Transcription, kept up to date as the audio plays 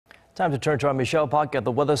Time to turn to our Michelle Park at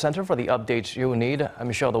the Weather Center for the updates you need.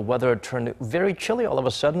 Michelle, the weather turned very chilly all of a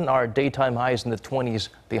sudden. Our daytime highs in the 20s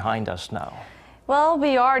behind us now. Well,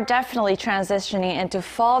 we are definitely transitioning into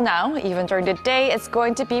fall now. Even during the day, it's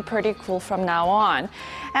going to be pretty cool from now on.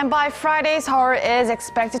 And by Friday, Seoul is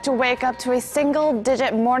expected to wake up to a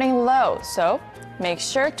single-digit morning low, so make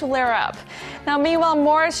sure to layer up. Now, meanwhile,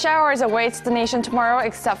 more showers awaits the nation tomorrow,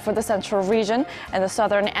 except for the central region, and the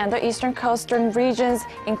southern and the eastern coastal regions,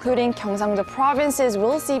 including Gyeongsang-do provinces,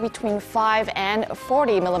 will see between 5 and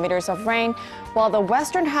 40 millimeters of rain, while the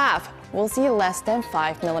western half will see less than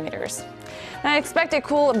 5 millimeters. Now, expect a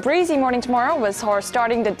cool, breezy morning tomorrow, with Seoul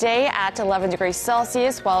starting the day at 11 degrees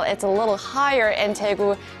Celsius, while it's a little higher in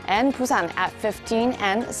Daegu and Busan at 15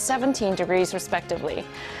 and 17 degrees respectively.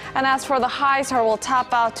 And as for the highs, Seoul will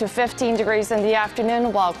top out to 15 degrees in the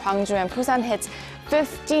afternoon, while Gwangju and Busan hits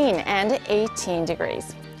 15 and 18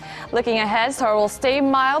 degrees. Looking ahead, Seoul will stay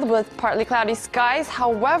mild with partly cloudy skies.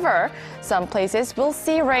 However, some places will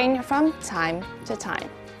see rain from time to time.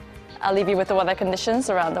 I'll leave you with the weather conditions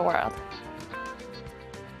around the world.